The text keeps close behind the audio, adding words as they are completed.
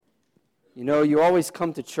You know, you always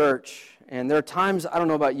come to church, and there are times, I don't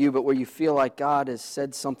know about you, but where you feel like God has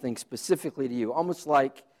said something specifically to you, almost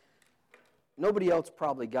like nobody else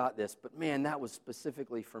probably got this, but man, that was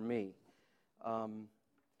specifically for me.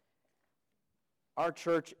 Our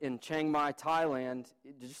church in Chiang Mai, Thailand,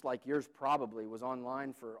 just like yours probably, was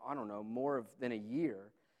online for, I don't know, than a year.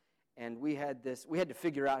 And we had to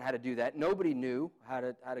figure out how to do that. Nobody knew how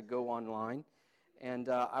to go online. And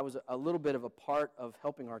I was a little bit of a part of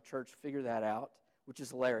helping our church figure that out, which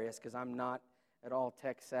is hilarious because I'm not at all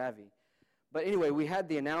tech savvy. But anyway, we had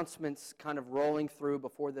the announcements kind of rolling through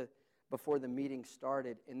before the meeting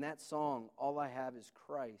started. In that song, All I Have Is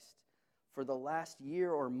Christ, for the last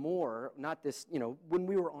year or more, not this, when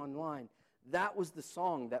we were online, that was the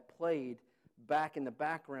song that played back in the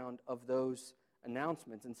background of those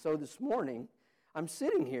announcements. And so this morning, I'm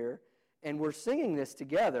sitting here, and we're singing this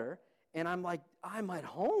together, and I'm like, I'm at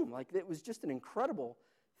home. Like, it was just an incredible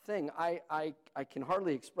thing. I can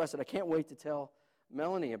hardly express it. I can't wait to tell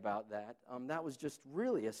Melanie about that. That was just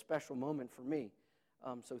really a special moment for me.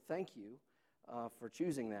 So thank you for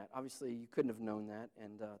choosing that. Obviously, you couldn't have known that.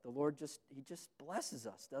 And the Lord He just blesses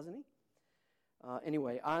us, doesn't He?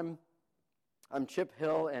 Anyway, I'm Chip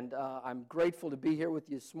Hill, and I'm grateful to be here with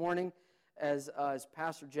you this morning. As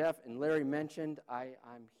Pastor Jeff and Larry mentioned,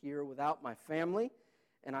 I'm here without my family.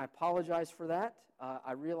 And I apologize for that.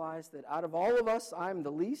 I realize that out of all of us, I'm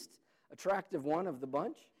the least attractive one of the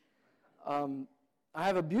bunch. I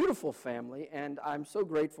have a beautiful family, and I'm so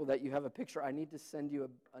grateful that you have a picture. I need to send you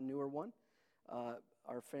a newer one.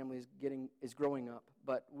 Our family is growing up,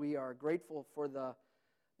 but we are grateful for the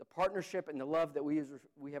partnership and the love that we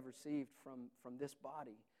have received from this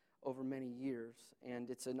body over many years.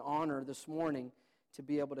 And it's an honor this morning to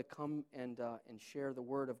be able to come and share the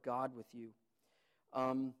Word of God with you.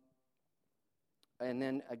 And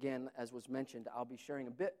then again, as was mentioned, I'll be sharing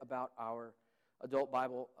a bit about our adult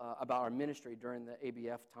Bible, about our ministry during the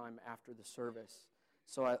ABF time after the service.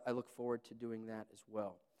 So I look forward to doing that as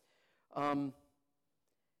well.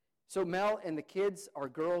 So Mel and the kids, our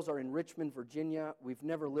girls, are in Richmond, Virginia. We've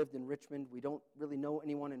never lived in Richmond. We don't really know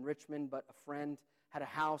anyone in Richmond, but a friend had a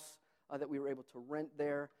house that we were able to rent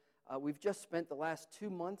there. We've just spent the last 2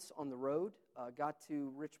 months on the road. Got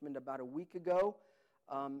to Richmond about a week ago.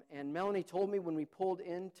 And Melanie told me when we pulled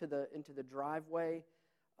into the driveway,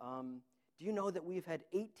 do you know that we've had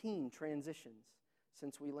 18 transitions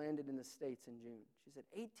since we landed in the States in June? She said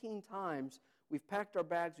 18 times we've packed our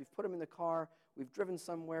bags, we've put them in the car, we've driven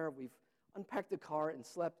somewhere, we've unpacked the car and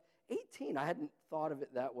slept. 18, I hadn't thought of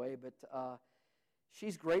it that way, but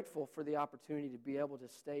she's grateful for the opportunity to be able to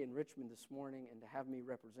stay in Richmond this morning and to have me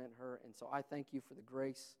represent her. And so I thank you for the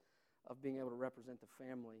grace of being able to represent the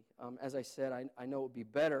family. As I said, I know it would be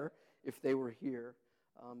better if they were here,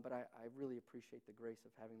 but I really appreciate the grace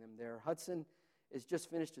of having them there. Hudson has just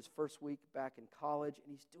finished his first week back in college, and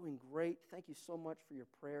he's doing great. Thank you so much for your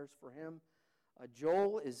prayers for him.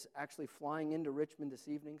 Joel is actually flying into Richmond this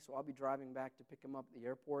evening, so I'll be driving back to pick him up at the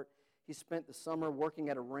airport. He spent the summer working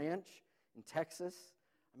at a ranch in Texas.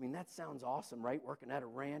 I mean, that sounds awesome, right? Working at a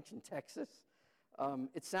ranch in Texas.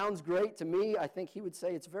 It sounds great to me. I think he would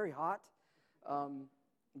say it's very hot,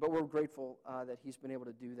 but we're grateful that he's been able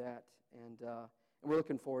to do that, and we're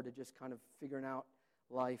looking forward to just kind of figuring out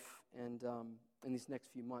life and in these next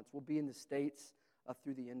few months. We'll be in the States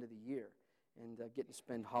through the end of the year and getting to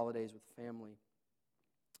spend holidays with family.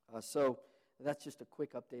 So that's just a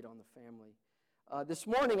quick update on the family. This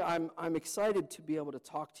morning, I'm excited to be able to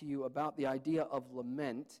talk to you about the idea of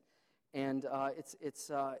lament. And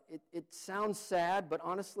it sounds sad, but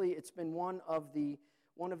honestly, it's been one of the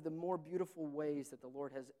more beautiful ways that the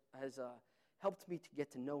Lord has helped me to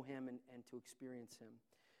get to know Him and to experience Him.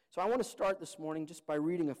 So I want to start this morning just by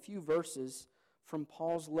reading a few verses from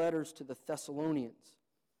Paul's letters to the Thessalonians.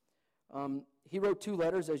 He wrote 2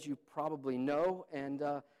 letters, as you probably know, and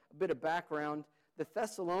a bit of background. The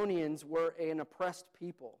Thessalonians were an oppressed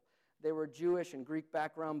people. They were Jewish and Greek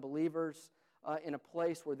background believers in a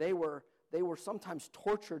place where they were sometimes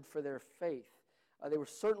tortured for their faith. They were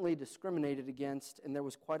certainly discriminated against, and there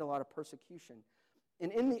was quite a lot of persecution.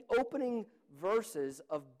 And in the opening verses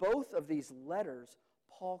of both of these letters,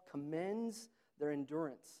 Paul commends their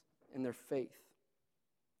endurance and their faith.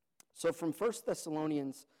 So from 1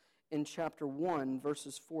 Thessalonians in chapter 1,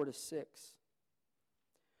 verses 4 to 6.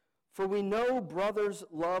 For we know, brothers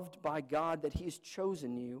loved by God, that He has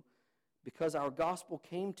chosen you, because our gospel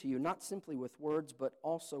came to you not simply with words, but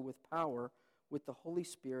also with power, with the Holy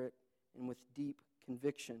Spirit, and with deep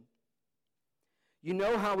conviction. You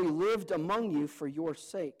know how we lived among you for your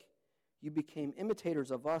sake. You became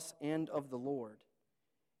imitators of us and of the Lord.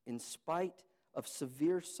 In spite of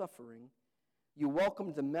severe suffering, You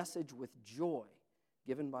welcomed the message with joy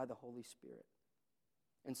given by the Holy Spirit.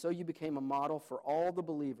 And so you became a model for all the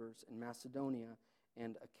believers in Macedonia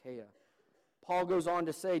and Achaia. Paul goes on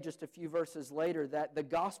to say just a few verses later that the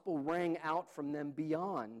gospel rang out from them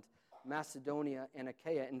beyond Macedonia and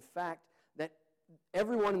Achaia. In fact, that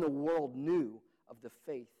everyone in the world knew of the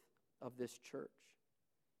faith of this church.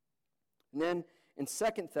 And then in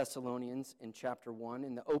 2 Thessalonians in chapter 1,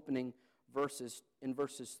 in the opening verses, in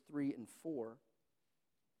verses 3 and 4,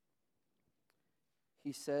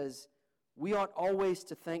 he says, "We ought always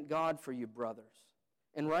to thank God for you, brothers,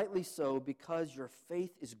 and rightly so, because your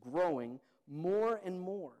faith is growing more and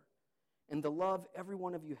more, and the love every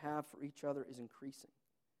one of you have for each other is increasing.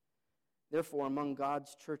 Therefore, among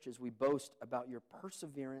God's churches, we boast about your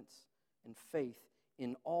perseverance and faith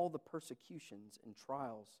in all the persecutions and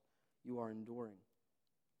trials you are enduring."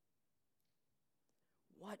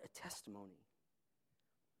 What a testimony.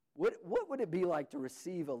 What would it be like to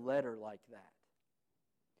receive a letter like that?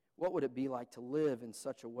 What would it be like to live in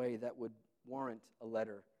such a way that would warrant a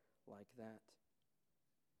letter like that?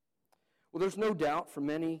 Well, there's no doubt for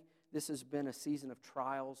many this has been a season of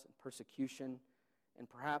trials and persecution, and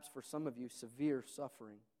perhaps for some of you, severe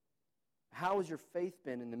suffering. How has your faith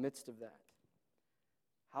been in the midst of that?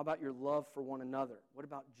 How about your love for one another? What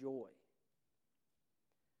about joy?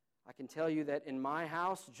 I can tell you that in my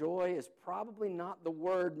house, joy is probably not the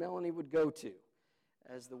word Melanie would go to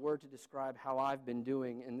as the word to describe how I've been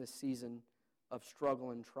doing in this season of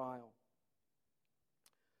struggle and trial.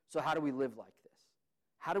 So how do we live like this?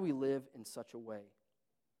 How do we live in such a way?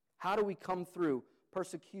 How do we come through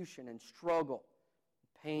persecution and struggle,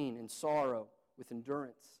 pain and sorrow with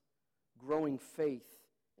endurance, growing faith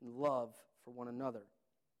and love for one another,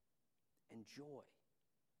 and joy?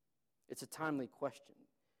 It's a timely question.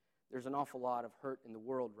 There's an awful lot of hurt in the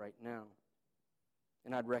world right now.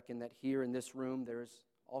 And I'd reckon that here in this room there's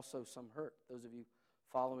also some hurt, those of you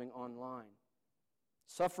following online.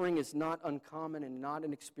 Suffering is not uncommon and not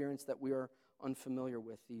an experience that we are unfamiliar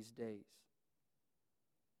with these days.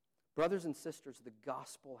 Brothers and sisters, the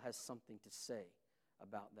gospel has something to say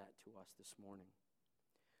about that to us this morning.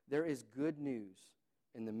 There is good news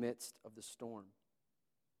in the midst of the storm.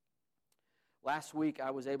 Last week,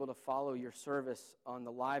 I was able to follow your service on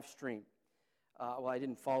the live stream. I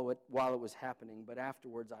didn't follow it while it was happening, but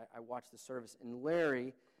afterwards I watched the service. And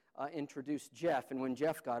Larry introduced Jeff, and when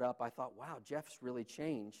Jeff got up, I thought, wow, Jeff's really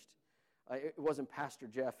changed. It wasn't Pastor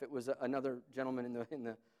Jeff. It was another gentleman in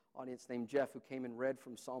the audience named Jeff who came and read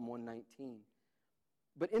from Psalm 119.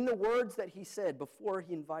 But in the words that he said before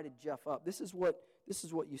he invited Jeff up, this is what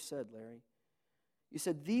you said, Larry. You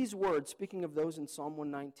said, these words, speaking of those in Psalm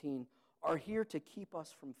 119, are here to keep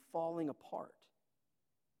us from falling apart.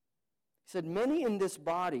 He said, many in this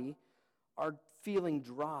body are feeling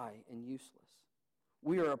dry and useless.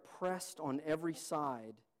 We are oppressed on every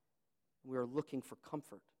side. We are looking for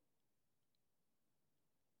comfort.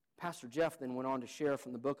 Pastor Jeff then went on to share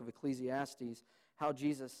from the book of Ecclesiastes how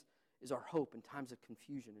Jesus is our hope in times of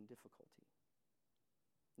confusion and difficulty.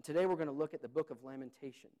 And today we're going to look at the book of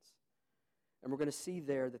Lamentations. And we're going to see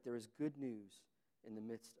there that there is good news in the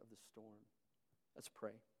midst of the storm. Let's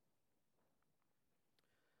pray.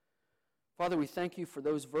 Father, we thank you for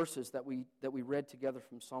those verses that we read together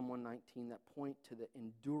from Psalm 119 that point to the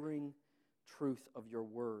enduring truth of your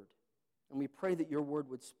word. And we pray that your word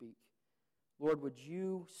would speak. Lord, would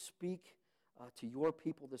you speak to your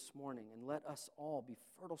people this morning and let us all be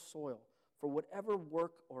fertile soil for whatever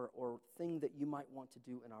work or thing that you might want to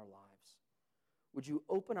do in our lives. Would you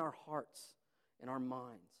open our hearts and our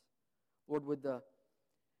minds? Lord, would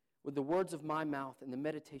the words of my mouth and the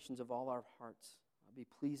meditations of all our hearts be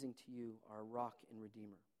pleasing to you, our rock and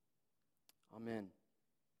redeemer. Amen.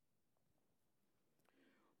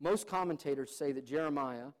 Most commentators say that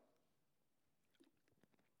Jeremiah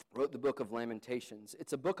wrote the book of Lamentations.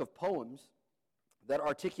 It's a book of poems that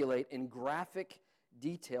articulate in graphic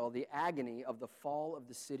detail the agony of the fall of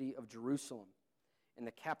the city of Jerusalem and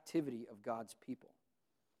the captivity of God's people.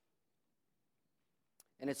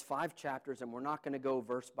 And it's 5 chapters, and we're not going to go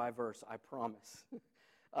verse by verse, I promise.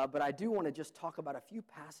 But I do want to just talk about a few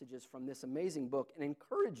passages from this amazing book and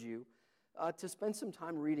encourage you to spend some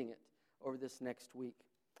time reading it over this next week.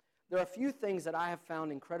 There are a few things that I have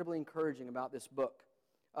found incredibly encouraging about this book.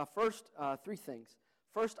 First, 3 things.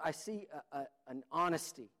 First, I see an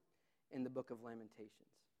honesty in the book of Lamentations.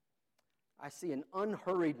 I see an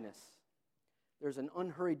unhurriedness. There's an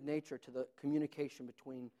unhurried nature to the communication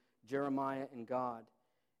between Jeremiah and God.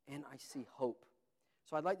 And I see hope.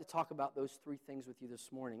 So I'd like to talk about those 3 things with you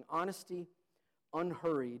this morning. Honesty,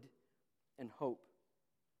 unhurried, and hope.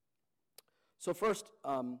 So first,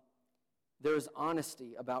 There is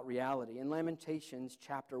honesty about reality. In Lamentations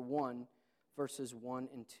chapter 1, verses 1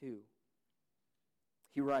 and 2,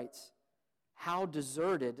 he writes, "How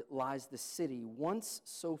deserted lies the city, once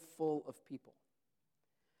so full of people.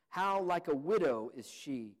 How like a widow is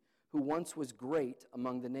she, who once was great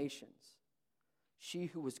among the nations. She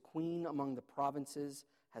who was queen among the provinces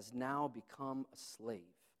has now become a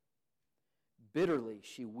slave. Bitterly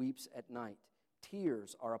she weeps at night.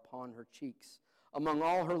 Tears are upon her cheeks. Among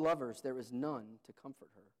all her lovers there is none to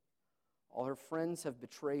comfort her. All her friends have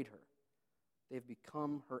betrayed her. They have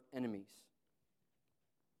become her enemies."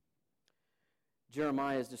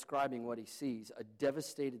 Jeremiah is describing what he sees, a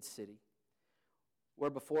devastated city, where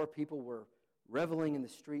before people were reveling in the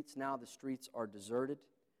streets, now the streets are deserted.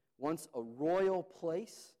 Once a royal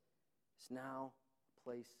place is now a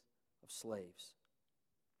place of slaves.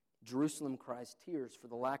 Jerusalem cries tears for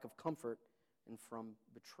the lack of comfort and from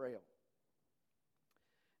betrayal.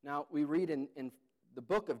 Now, we read in the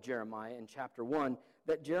book of Jeremiah, in chapter 1,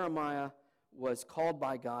 that Jeremiah was called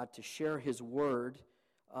by God to share his word,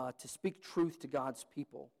 to speak truth to God's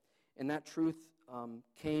people. And that truth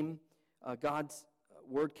God's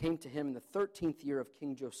word came to him in the 13th year of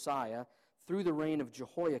King Josiah, through the reign of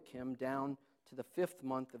Jehoiakim, down to the 5th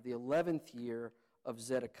month of the 11th year of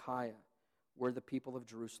Zedekiah, where the people of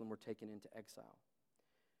Jerusalem were taken into exile.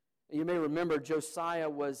 You may remember Josiah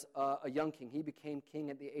was a young king. He became king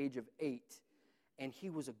at the age of 8, and he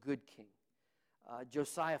was a good king.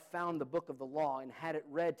 Josiah found the book of the law and had it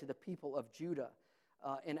read to the people of Judah.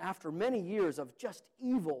 And after many years of just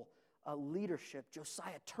evil leadership,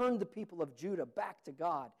 Josiah turned the people of Judah back to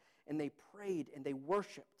God, and they prayed and they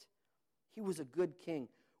worshiped. He was a good king.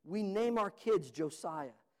 We name our kids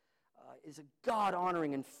Josiah. Is a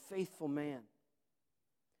God-honoring and faithful man.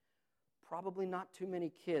 Probably not too many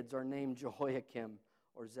kids are named Jehoiakim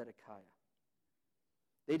or Zedekiah.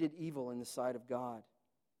 They did evil in the sight of God.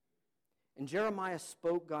 And Jeremiah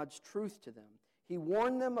spoke God's truth to them. He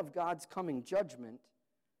warned them of God's coming judgment.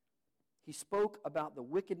 He spoke about the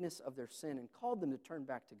wickedness of their sin and called them to turn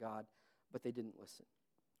back to God, but they didn't listen.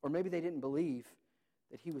 Or maybe they didn't believe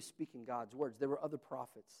that he was speaking God's words. There were other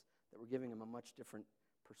prophets that were giving him a much different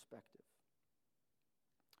perspective.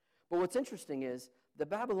 But what's interesting is the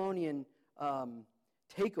Babylonian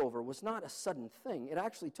takeover was not a sudden thing. It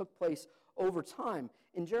actually took place over time.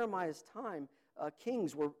 In Jeremiah's time,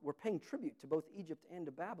 kings were paying tribute to both Egypt and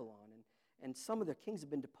to Babylon, and some of their kings have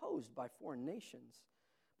been deposed by foreign nations.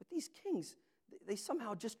 But these kings, they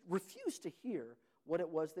somehow just refused to hear what it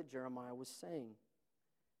was that Jeremiah was saying.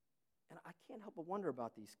 And I can't help but wonder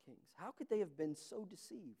about these kings. How could they have been so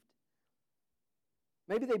deceived?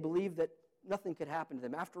 Maybe they believed that nothing could happen to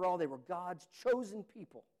them. After all, they were God's chosen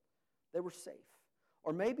people. They were safe.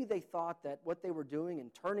 Or maybe they thought that what they were doing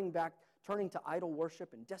and turning to idol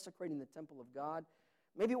worship and desecrating the temple of God,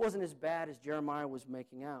 maybe it wasn't as bad as Jeremiah was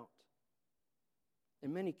making out.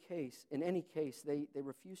 In any case, they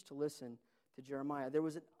refused to listen to Jeremiah. There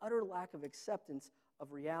was an utter lack of acceptance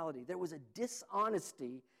of reality. There was a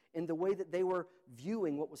dishonesty in the way that they were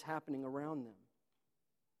viewing what was happening around them.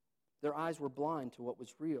 Their eyes were blind to what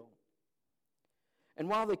was real. And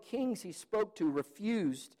while the kings he spoke to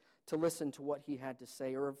refused to listen to what he had to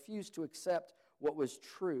say or refused to accept what was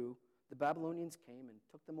true, the Babylonians came and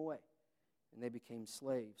took them away, and they became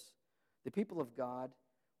slaves. The people of God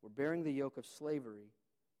were bearing the yoke of slavery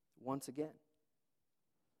once again.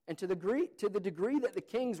 And to the degree that the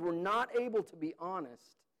kings were not able to be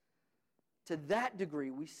honest, to that degree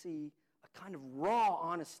we see a kind of raw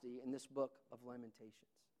honesty in this book of Lamentations.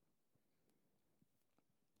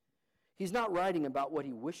 He's not writing about what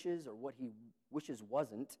he wishes or what he wishes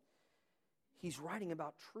wasn't. He's writing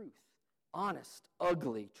about truth, honest,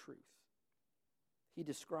 ugly truth. He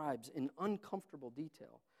describes in uncomfortable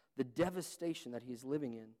detail the devastation that he's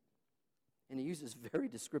living in. And he uses very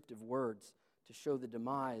descriptive words to show the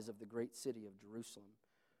demise of the great city of Jerusalem,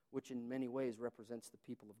 which in many ways represents the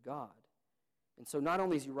people of God. And so not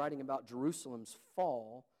only is he writing about Jerusalem's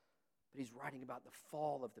fall, but he's writing about the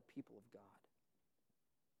fall of the people of God.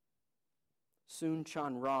 Soon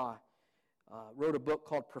Chan Ra wrote a book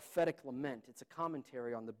called Prophetic Lament. It's a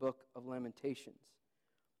commentary on the book of Lamentations.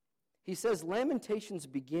 He says, Lamentations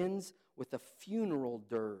begins with a funeral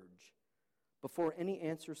dirge. Before any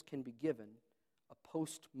answers can be given, a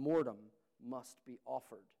post-mortem must be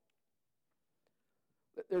offered.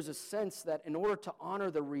 There's a sense that in order to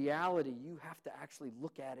honor the reality, you have to actually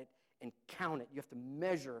look at it and count it. You have to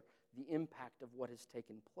measure the impact of what has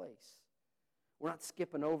taken place. We're not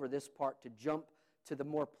skipping over this part to jump to the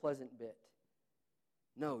more pleasant bit.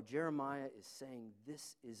 No, Jeremiah is saying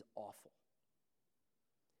this is awful.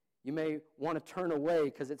 You may want to turn away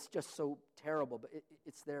because it's just so terrible, but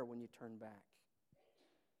it's there when you turn back.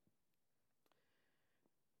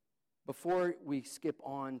 Before we skip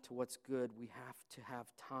on to what's good, we have to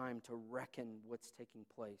have time to reckon what's taking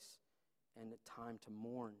place and a time to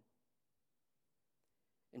mourn.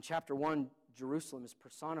 In chapter 1, Jerusalem is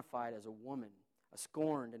personified as a woman, a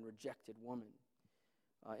scorned and rejected woman.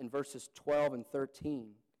 In verses 12 and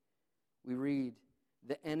 13, we read,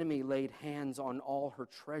 "The enemy laid hands on all her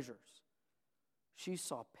treasures. She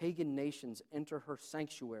saw pagan nations enter her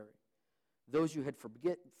sanctuary, those you had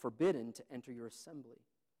forbidden to enter your assembly.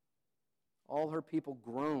 All her people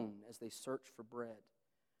groan as they search for bread.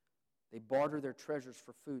 They barter their treasures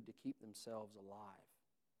for food to keep themselves alive."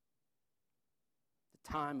 The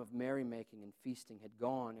time of merrymaking and feasting had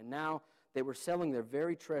gone, and now they were selling their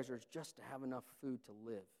very treasures just to have enough food to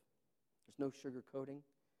live. There's no sugarcoating.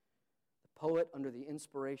 The poet, under the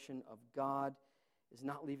inspiration of God, is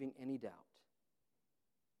not leaving any doubt.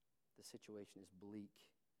 The situation is bleak.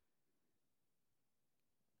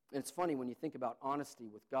 And it's funny when you think about honesty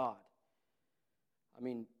with God. I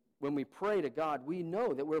mean, when we pray to God, we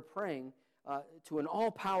know that we're praying to an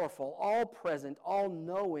all-powerful, all-present,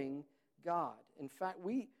 all-knowing God. In fact,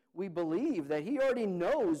 we believe that He already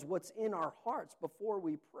knows what's in our hearts before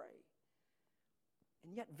we pray.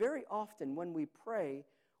 And yet, very often when we pray,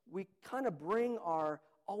 we kind of bring our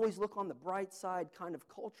always look on the bright side kind of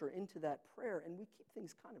culture into that prayer, and we keep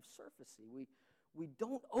things kind of surfacey. We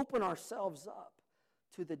don't open ourselves up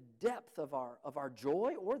to the depth of our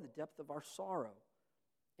joy or the depth of our sorrow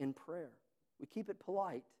in prayer. We keep it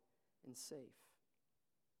polite and safe.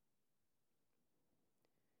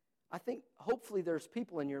 I think hopefully there's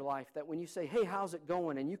people in your life that when you say, "Hey, how's it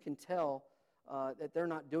going?" and you can tell that they're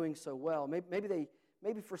not doing so well.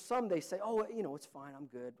 Maybe for some they say, "Oh, it's fine, I'm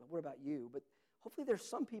good. But what about you?" But hopefully there's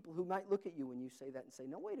some people who might look at you when you say that and say,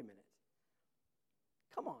 "No, wait a minute.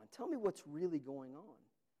 Come on, tell me what's really going on."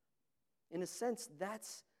 In a sense,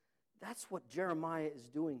 that's what Jeremiah is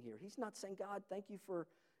doing here. He's not saying, "God, thank you for,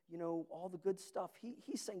 all the good stuff."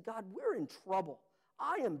 He's saying, "God, we're in trouble.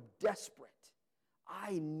 I am desperate.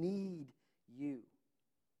 I need you."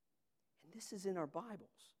 And this is in our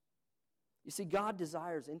Bibles. You see, God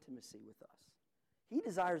desires intimacy with us. He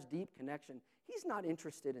desires deep connection. He's not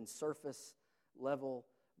interested in surface-level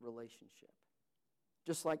relationship.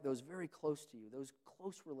 Just like those very close to you, those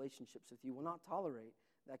close relationships with you will not tolerate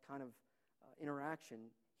that kind of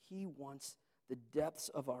interaction. He wants the depths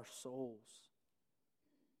of our souls.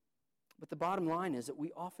 But the bottom line is that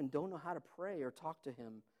we often don't know how to pray or talk to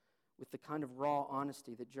Him with the kind of raw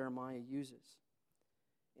honesty that Jeremiah uses.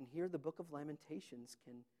 And here the book of Lamentations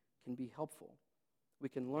can be helpful. We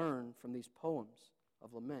can learn from these poems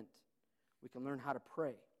of lament. We can learn how to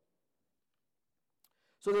pray.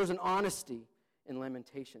 So there's an honesty in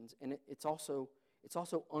Lamentations, and it's also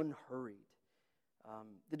unhurried.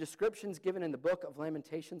 The descriptions given in the book of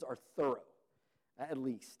Lamentations are thorough, at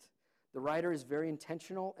least. The writer is very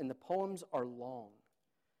intentional, and the poems are long.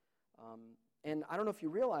 And I don't know if you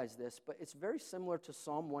realize this, but it's very similar to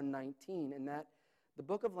Psalm 119 in that the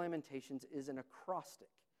book of Lamentations is an acrostic.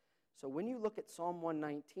 So when you look at Psalm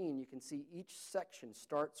 119, you can see each section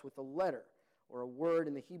starts with a letter or a word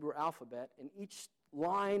in the Hebrew alphabet, and each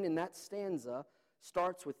line in that stanza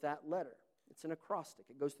starts with that letter. It's an acrostic.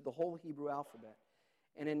 It goes through the whole Hebrew alphabet.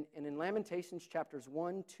 And in Lamentations chapters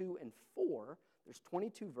 1, 2, and 4, there's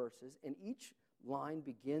 22 verses, and each line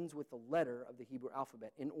begins with a letter of the Hebrew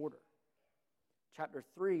alphabet in order. Chapter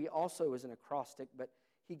 3 also is an acrostic, but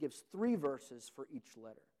he gives 3 verses for each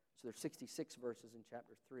letter. So there's 66 verses in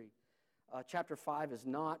chapter 3. Chapter 5 is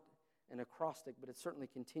not an acrostic, but it certainly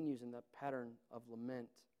continues in the pattern of lament.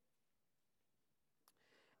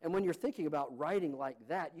 And when you're thinking about writing like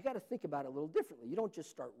that, you got to think about it a little differently. You don't just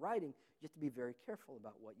start writing. You have to be very careful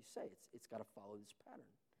about what you say. It's got to follow this pattern.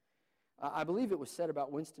 I believe it was said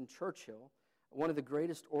about Winston Churchill, one of the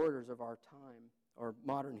greatest orators of our time, or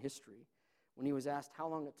modern history, when he was asked how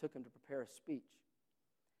long it took him to prepare a speech.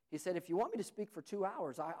 He said, "If you want me to speak for 2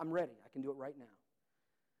 hours, I'm ready. I can do it right now.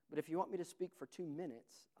 But if you want me to speak for 2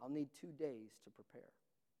 minutes, I'll need 2 days to prepare."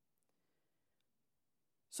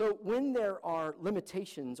 So when there are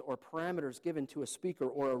limitations or parameters given to a speaker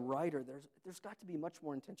or a writer, there's got to be much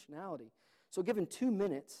more intentionality. So given 2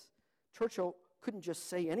 minutes, Churchill couldn't just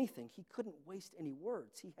say anything. He couldn't waste any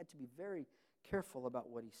words. He had to be very careful about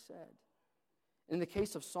what he said. In the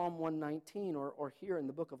case of Psalm 119 or here in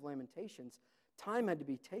the book of Lamentations, time had to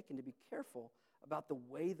be taken to be careful about the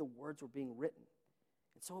way the words were being written.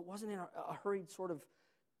 And so it wasn't in a hurried sort of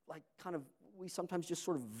we sometimes just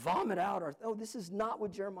sort of vomit out this is not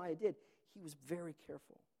what Jeremiah did. He was very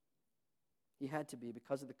careful. He had to be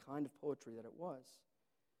because of the kind of poetry that it was.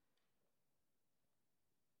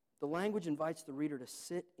 The language invites the reader to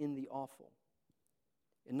sit in the awful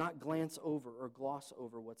and not glance over or gloss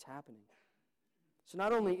over what's happening. So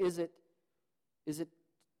not only is it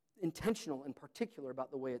intentional and particular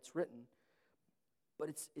about the way it's written, but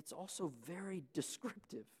it's also very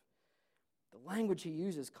descriptive. The language he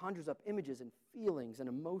uses conjures up images and feelings and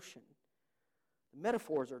emotion. The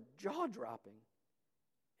metaphors are jaw-dropping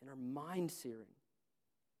and are mind-searing.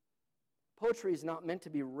 Poetry is not meant to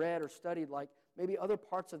be read or studied like maybe other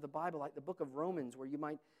parts of the Bible, like the book of Romans, where you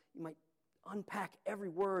might unpack every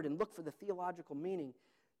word and look for the theological meaning.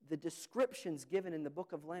 The descriptions given in the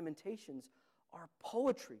book of Lamentations are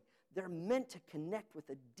poetry. They're meant to connect with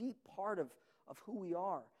a deep part of who we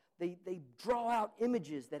are. They draw out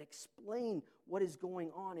images that explain what is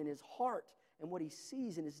going on in his heart and what he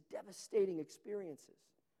sees in his devastating experiences.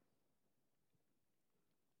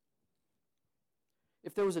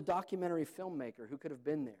 If there was a documentary filmmaker who could have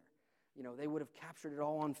been there, they would have captured it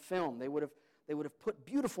all on film. They would have put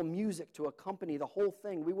beautiful music to accompany the whole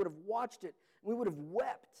thing. We would have watched it, and we would have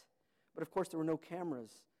wept. But of course, there were no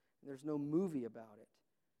cameras, and there's no movie about it.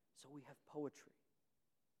 So we have poetry.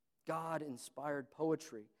 God-inspired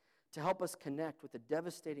poetry to help us connect with the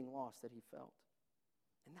devastating loss that he felt.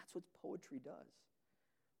 And that's what poetry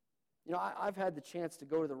does. I've had the chance to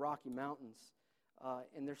go to the Rocky Mountains,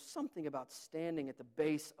 and there's something about standing at the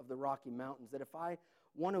base of the Rocky Mountains that if I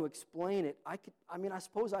want to explain it, I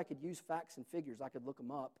suppose I could use facts and figures. I could look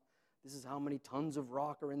them up. This is how many tons of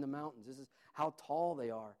rock are in the mountains. This is how tall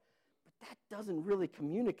they are. But that doesn't really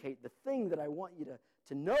communicate the thing that I want you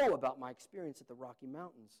to know about my experience at the Rocky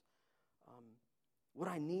Mountains. What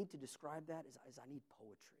I need to describe that is I need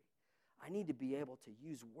poetry. I need to be able to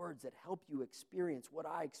use words that help you experience what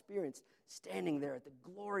I experienced standing there at the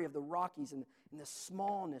glory of the Rockies and the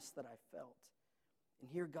smallness that I felt. And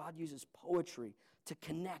here God uses poetry to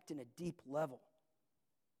connect in a deep level.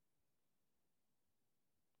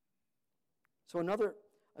 So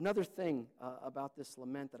another thing about this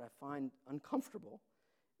lament that I find uncomfortable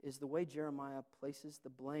is the way Jeremiah places the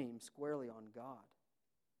blame squarely on God.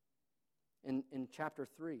 In chapter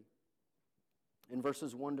 3, in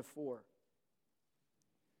verses 1 to 4,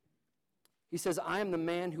 he says, I am the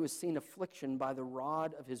man who has seen affliction by the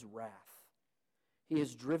rod of his wrath. He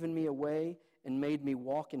has driven me away and made me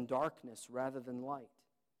walk in darkness rather than light.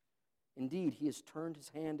 Indeed, he has turned his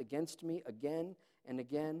hand against me again and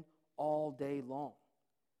again all day long.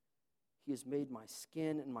 He has made my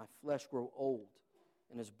skin and my flesh grow old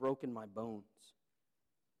and has broken my bones.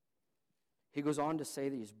 He goes on to say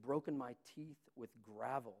that he's broken my teeth with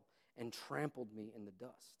gravel and trampled me in the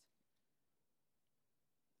dust.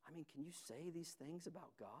 Can you say these things about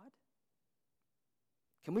God?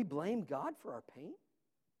 Can we blame God for our pain?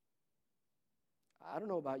 I don't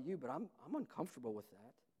know about you, but I'm uncomfortable with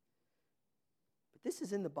that. But this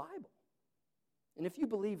is in the Bible. And if you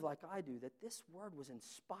believe like I do that this word was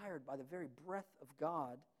inspired by the very breath of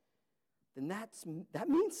God, then that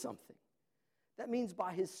means something. That means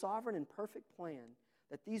by his sovereign and perfect plan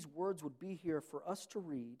that these words would be here for us to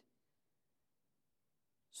read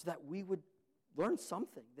so that we would learn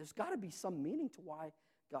something. There's got to be some meaning to why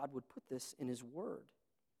God would put this in his word.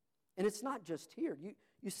 And it's not just here.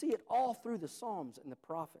 You see it all through the Psalms and the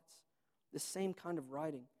prophets, this same kind of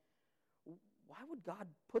writing. Why would God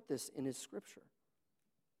put this in his scripture?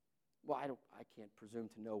 Well, I can't presume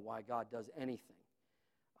to know why God does anything.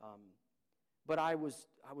 But I was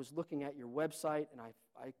looking at your website, and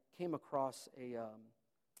I came across a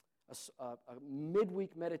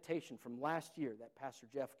midweek meditation from last year that Pastor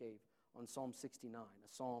Jeff gave on Psalm 69,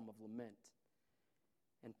 a psalm of lament.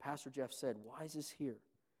 And Pastor Jeff said, why is this here?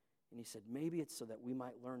 And he said, maybe it's so that we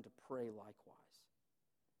might learn to pray likewise.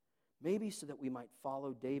 Maybe so that we might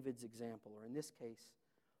follow David's example, or in this case,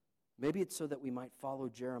 maybe it's so that we might follow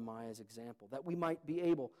Jeremiah's example, that we might be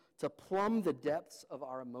able to plumb the depths of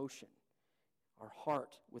our emotion, our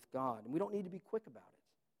heart with God. And we don't need to be quick about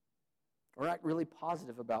it or act really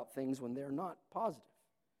positive about things when they're not positive.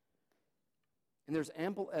 And there's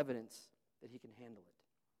ample evidence that he can handle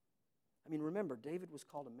it. Remember, David was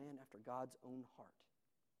called a man after God's own heart.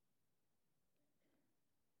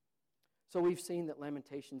 So we've seen that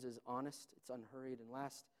Lamentations is honest, it's unhurried, and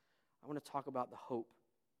last, I want to talk about the hope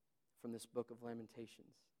from this book of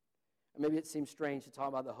Lamentations. And maybe it seems strange to talk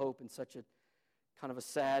about the hope in such a kind of a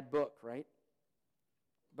sad book, right?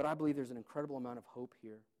 But I believe there's an incredible amount of hope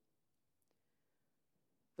here.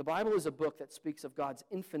 The Bible is a book that speaks of God's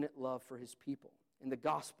infinite love for his people. And the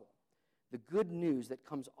gospel, the good news that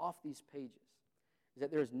comes off these pages, is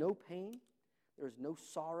that there is no pain, there is no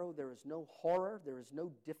sorrow, there is no horror, there is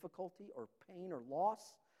no difficulty or pain or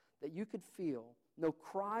loss that you could feel, no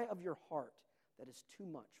cry of your heart that is too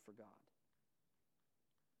much for God.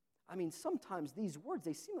 I mean, sometimes these words,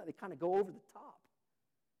 they seem like they kind of go over the top.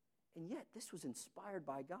 And yet, this was inspired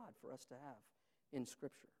by God for us to have in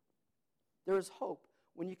Scripture. There is hope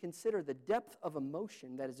when you consider the depth of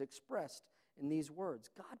emotion that is expressed in these words.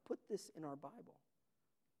 God put this in our Bible.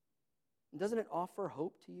 And doesn't it offer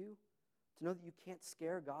hope to you to know that you can't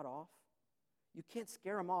scare God off? You can't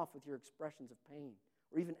scare him off with your expressions of pain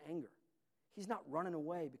or even anger. He's not running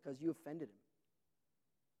away because you offended him.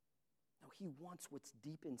 No, he wants what's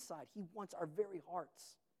deep inside. He wants our very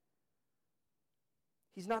hearts.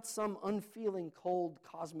 He's not some unfeeling, cold,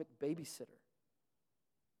 cosmic babysitter.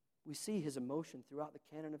 We see his emotion throughout the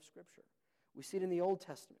canon of Scripture. We see it in the Old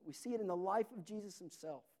Testament. We see it in the life of Jesus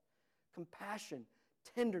himself. Compassion,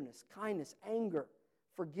 tenderness, kindness, anger,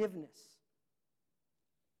 forgiveness.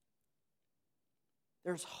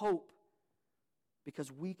 There's hope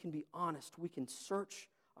because we can be honest. We can search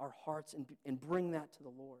our hearts and bring that to the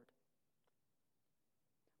Lord.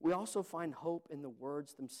 We also find hope in the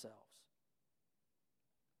words themselves.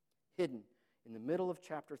 Hidden in the middle of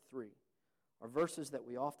chapter 3 are verses that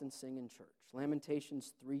we often sing in church.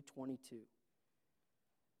 Lamentations 3:22.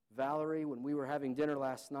 Valerie, when we were having dinner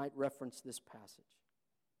last night, referenced this passage.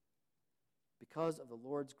 Because of the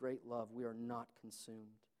Lord's great love, we are not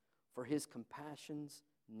consumed, for his compassions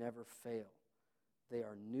never fail. They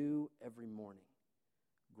are new every morning.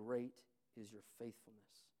 Great is your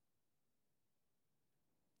faithfulness.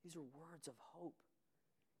 These are words of hope.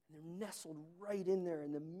 And they're nestled right in there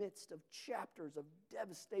in the midst of chapters of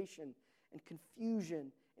devastation and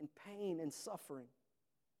confusion and pain and suffering.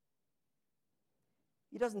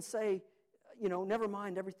 He doesn't say, never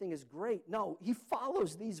mind, everything is great. No, he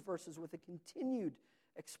follows these verses with a continued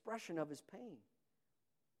expression of his pain.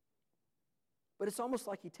 But it's almost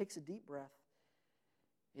like he takes a deep breath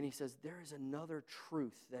and he says, there is another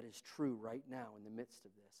truth that is true right now in the midst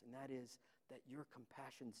of this, and that is that your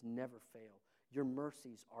compassions never fail. Your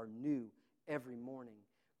mercies are new every morning.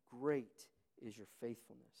 Great is your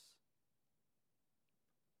faithfulness.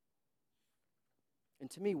 And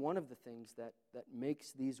to me, one of the things that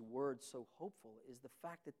makes these words so hopeful is the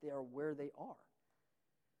fact that they are where they are.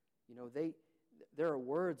 There are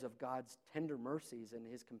words of God's tender mercies and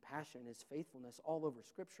his compassion and his faithfulness all over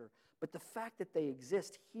Scripture. But the fact that they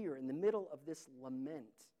exist here in the middle of this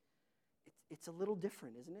lament, it's a little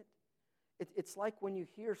different, isn't it? It's like when you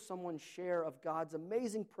hear someone share of God's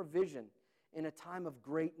amazing provision in a time of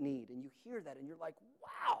great need. And you hear that and you're like,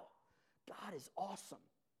 wow, God is awesome.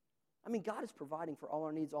 I mean, God is providing for all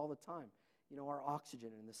our needs all the time. Our oxygen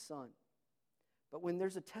and the sun. But when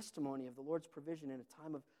there's a testimony of the Lord's provision in a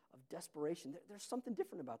time of desperation, there's something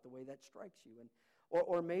different about the way that strikes you.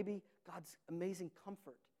 Or maybe God's amazing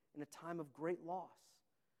comfort in a time of great loss.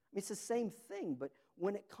 I mean, it's the same thing, but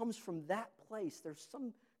when it comes from that place, there's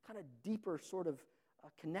some kind of deeper sort of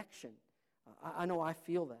connection. I know I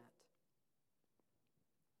feel that.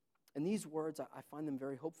 And these words, I find them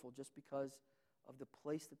very hopeful just because of the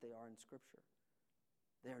place that they are in Scripture.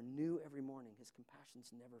 They are new every morning. His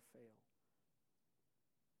compassions never fail.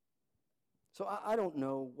 So I don't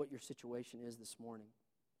know what your situation is this morning,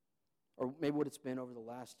 or maybe what it's been over the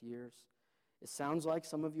last years. It sounds like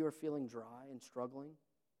some of you are feeling dry and struggling.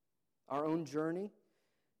 Our own journey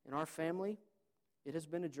in our family, it has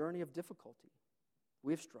been a journey of difficulty.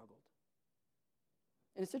 We've struggled.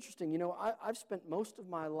 And it's interesting, I've spent most of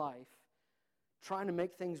my life trying to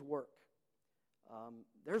make things work.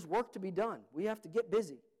 There's work to be done. We have to get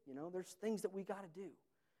busy. There's things that we got to do.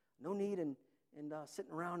 No need in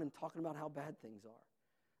sitting around and talking about how bad things are.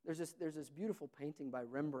 There's this beautiful painting by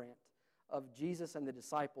Rembrandt of Jesus and the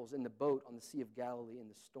disciples in the boat on the Sea of Galilee in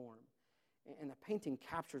the storm. And the painting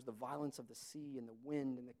captures the violence of the sea and the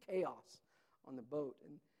wind and the chaos on the boat.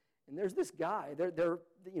 And there's this guy.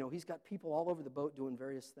 He's got people all over the boat doing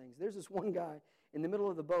various things. There's this one guy in the middle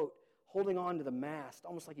of the boat holding on to the mast,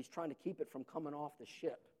 almost like he's trying to keep it from coming off the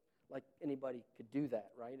ship. Like anybody could do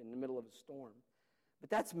that, right, in the middle of a storm. But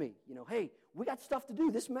that's me. Hey, we got stuff to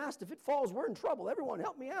do. This mast, if it falls, we're in trouble. Everyone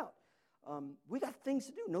help me out. We got things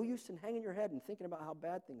to do. No use in hanging your head and thinking about how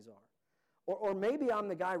bad things are. Or maybe I'm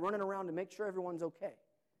the guy running around to make sure everyone's okay.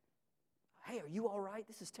 Hey, are you all right?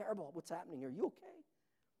 This is terrible. What's happening? Are you okay?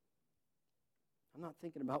 I'm not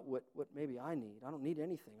thinking about what maybe I need. I don't need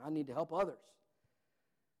anything. I need to help others.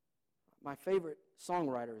 My favorite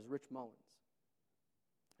songwriter is Rich Mullins.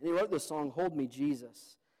 And he wrote this song, Hold Me,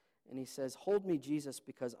 Jesus. And he says, hold me, Jesus,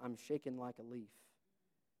 because I'm shaken like a leaf.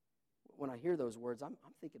 When I hear those words, I'm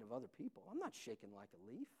thinking of other people. I'm not shaken like a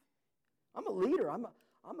leaf. I'm a leader. I'm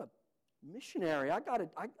a missionary.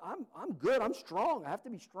 I'm good. I'm strong. I have to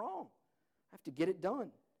be strong. I have to get it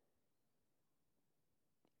done.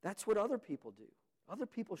 That's what other people do. Other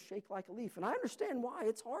people shake like a leaf. And I understand why.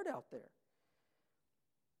 It's hard out there.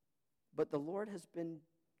 But the Lord has been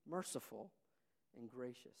merciful and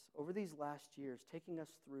gracious. Over these last years, taking us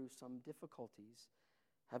through some difficulties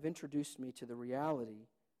have introduced me to the reality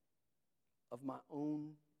of my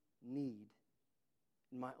own need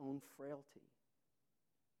and my own frailty.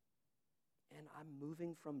 And I'm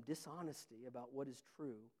moving from dishonesty about what is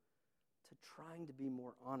true to trying to be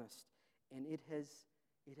more honest. And it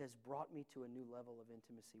has brought me to a new level of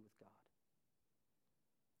intimacy with God.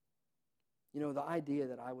 You know, the idea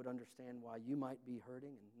that I would understand why you might be hurting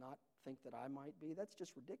and not think that I might be, that's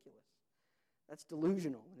just ridiculous. That's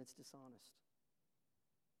delusional and it's dishonest.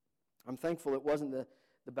 I'm thankful it wasn't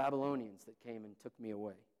the Babylonians that came and took me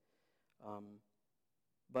away.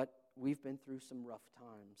 But we've been through some rough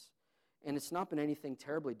times. And it's not been anything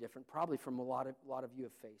terribly different, probably from a lot of you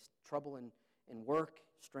have faced. Trouble in work,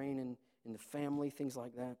 strain in the family, things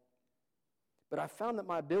like that. But I found that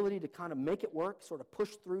my ability to kind of make it work, sort of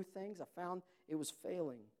push through things, I found it was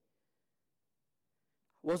failing.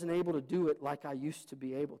 I wasn't able to do it like I used to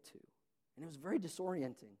be able to. And it was very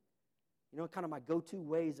disorienting. You know, kind of my go-to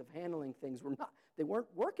ways of handling things they weren't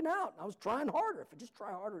working out. I was trying harder. If I just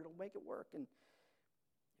try harder, it'll make it work. And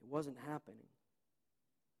it wasn't happening.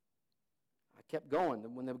 I kept going.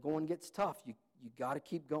 When the going gets tough, you got to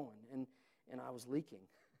keep going. And I was leaking.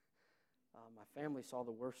 My family saw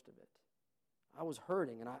the worst of it. I was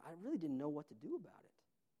hurting, and I really didn't know what to do about it.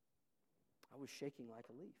 I was shaking like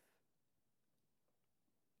a leaf.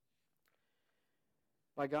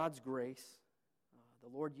 By God's grace, the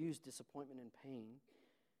Lord used disappointment and pain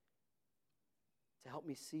to help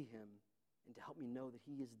me see Him and to help me know that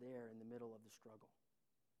He is there in the middle of the struggle.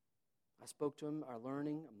 I spoke to Him, I'm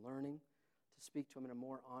learning to speak to Him in a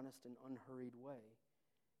more honest and unhurried way.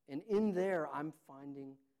 And in there, I'm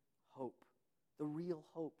finding hope, the real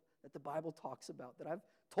hope that the Bible talks about, that I've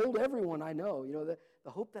told everyone I know, you know,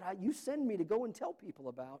 the hope that you send me to go and tell people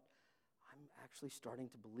about, I'm actually starting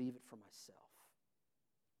to believe it for myself.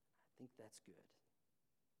 I think that's good.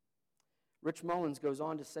 Rich Mullins goes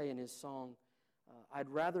on to say in his song, I'd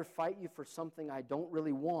rather fight you for something I don't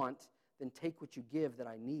really want than take what you give that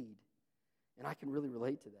I need. And I can really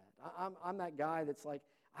relate to that. I'm that guy that's like,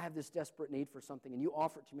 I have this desperate need for something, and you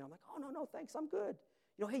offer it to me. I'm like, oh, no, thanks, I'm good.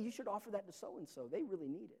 You know, hey, you should offer that to so-and-so. They really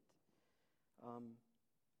need it.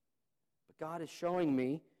 But God is showing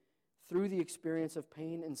me through the experience of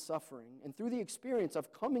pain and suffering and through the experience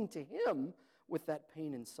of coming to Him with that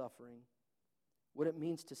pain and suffering, what it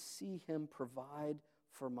means to see Him provide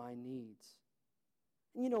for my needs.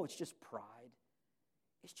 And you know, it's just pride.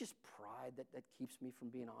 It's just pride that keeps me from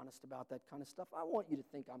being honest about that kind of stuff. I want you to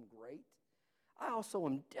think I'm great. I also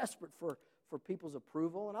am desperate for people's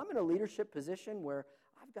approval, and I'm in a leadership position where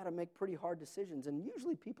I've got to make pretty hard decisions, and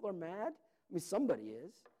usually people are mad. I mean, somebody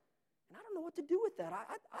is. And I don't know what to do with that.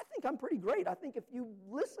 I think I'm pretty great. I think if you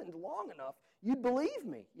listened long enough, you'd believe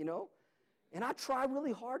me, you know. And I try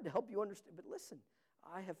really hard to help you understand. But listen,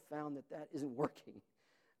 I have found that isn't working.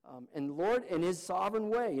 And the Lord, in His sovereign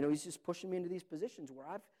way, you know, He's just pushing me into these positions where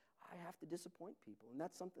I have to disappoint people. And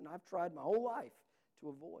that's something I've tried my whole life to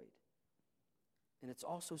avoid. And it's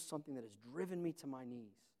also something that has driven me to my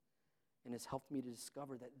knees and has helped me to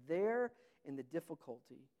discover that there in the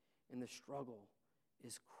difficulty, in the struggle,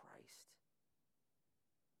 is Christ.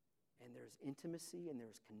 And there's intimacy, and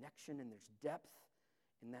there's connection, and there's depth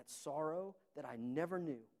in that sorrow that I never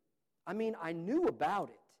knew. I mean, I knew about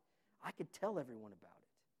it. I could tell everyone about it.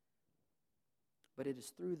 But it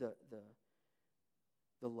is through the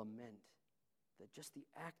lament, that just the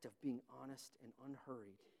act of being honest and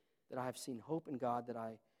unhurried, that I have seen hope in God that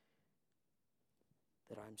I'm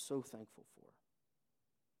so thankful for.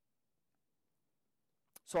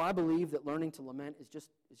 So I believe that learning to lament is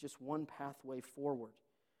just one pathway forward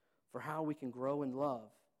for how we can grow in love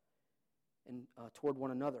and toward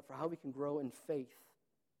one another, for how we can grow in faith,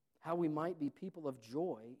 how we might be people of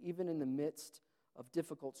joy even in the midst of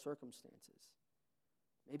difficult circumstances.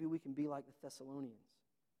 Maybe we can be like the Thessalonians.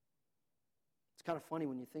 It's kind of funny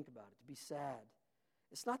when you think about it, to be sad.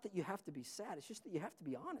 It's not that you have to be sad, it's just that you have to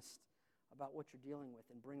be honest about what you're dealing with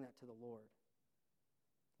and bring that to the Lord.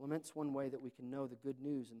 Lament's one way that we can know the good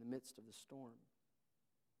news in the midst of the storm.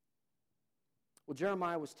 Well,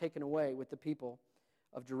 Jeremiah was taken away with the people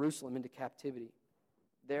of Jerusalem into captivity.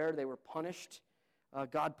 There they were punished.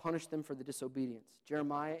 God punished them for the disobedience.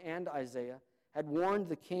 Jeremiah and Isaiah had warned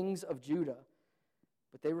the kings of Judah,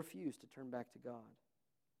 but they refused to turn back to God.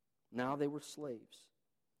 Now they were slaves.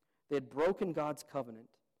 They had broken God's covenant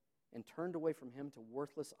and turned away from Him to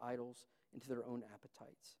worthless idols and to their own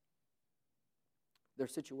appetites. Their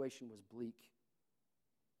situation was bleak.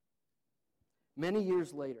 Many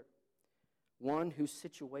years later, one whose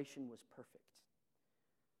situation was perfect,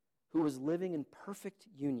 who was living in perfect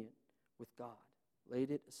union with God,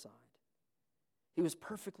 laid it aside. He was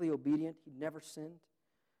perfectly obedient. He never sinned.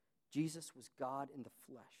 Jesus was God in the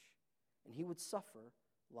flesh, and he would suffer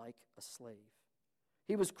like a slave.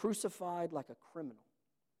 He was crucified like a criminal,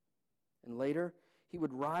 and later he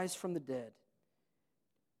would rise from the dead,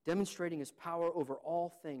 demonstrating his power over all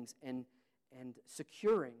things and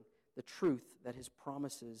securing the truth that his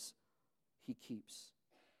promises he keeps.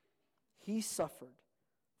 He suffered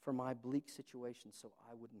for my bleak situation so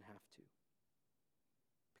I wouldn't have to.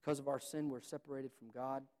 Because of our sin, we're separated from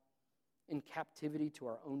God, in captivity to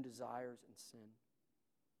our own desires and sin.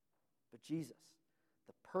 But Jesus,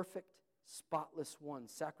 the perfect, spotless one,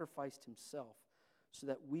 sacrificed himself so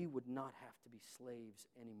that we would not have to be slaves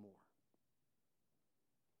anymore.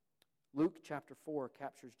 Luke chapter 4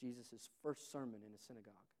 captures Jesus' first sermon in a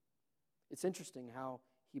synagogue. It's interesting how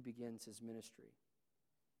he begins his ministry.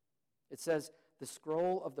 It says, the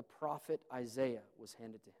scroll of the prophet Isaiah was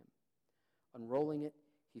handed to him. Unrolling it,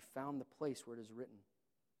 he found the place where it is written,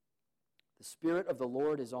 the Spirit of the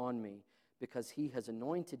Lord is on me, because he has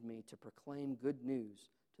anointed me to proclaim good news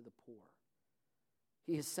to the poor.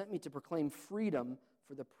 He has sent me to proclaim freedom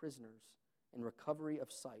for the prisoners and recovery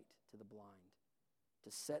of sight to the blind, to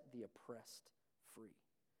set the oppressed free,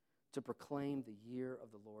 to proclaim the year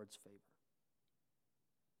of the Lord's favor.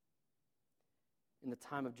 In the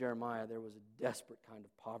time of Jeremiah, there was a desperate kind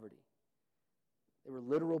of poverty. They were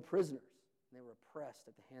literal prisoners, and they were oppressed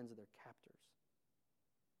at the hands of their captors.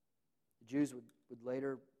 The Jews would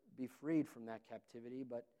later be freed from that captivity,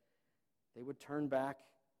 but they would turn back.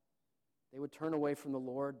 They would turn away from the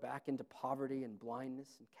Lord, back into poverty and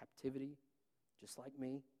blindness and captivity, just like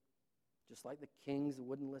me, just like the kings that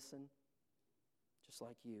wouldn't listen, just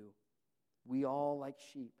like you. We all, like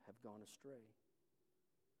sheep, have gone astray.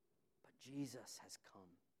 But Jesus has come.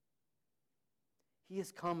 He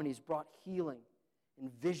has come and he's brought healing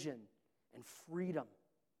and vision and freedom.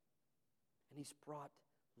 And he's brought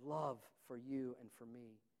love for you and for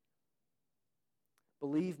me.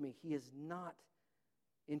 Believe me, he is not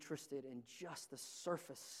interested in just the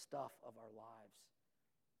surface stuff of our lives.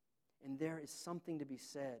 And there is something to be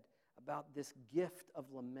said about this gift of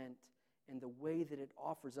lament and the way that it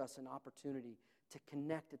offers us an opportunity to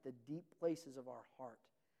connect at the deep places of our heart.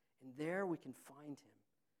 And there we can find him.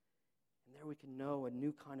 And there we can know a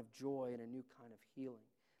new kind of joy and a new kind of healing.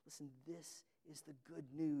 Listen, this is the good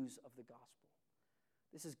news of the gospel.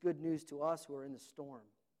 This is good news to us who are in the storm.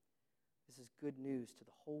 This is good news to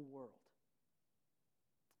the whole world.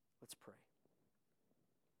 Let's pray.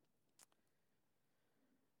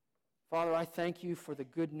 Father, I thank you for the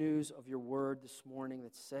good news of your word this morning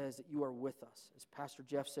that says that you are with us. As Pastor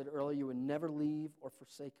Jeff said earlier, you would never leave or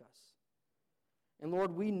forsake us. And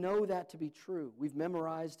Lord, we know that to be true. We've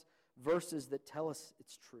memorized verses that tell us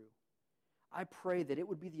it's true. I pray that it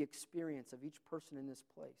would be the experience of each person in this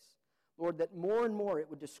place. Lord, that more and more it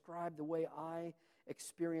would describe the way I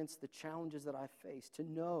experience the challenges that I face, to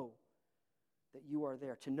know that you are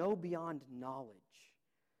there, to know beyond knowledge.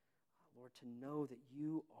 Lord, to know that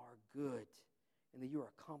you are good and that you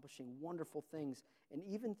are accomplishing wonderful things. And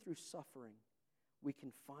even through suffering, we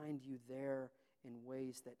can find you there in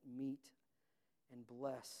ways that meet and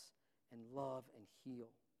bless and love and heal.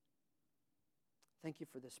 Thank you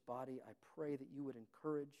for this body. I pray that you would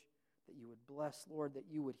encourage, that you would bless, Lord, that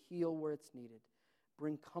you would heal where it's needed.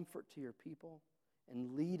 Bring comfort to your people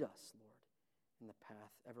and lead us, Lord, in the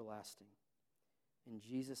path everlasting. In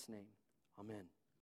Jesus' name, amen.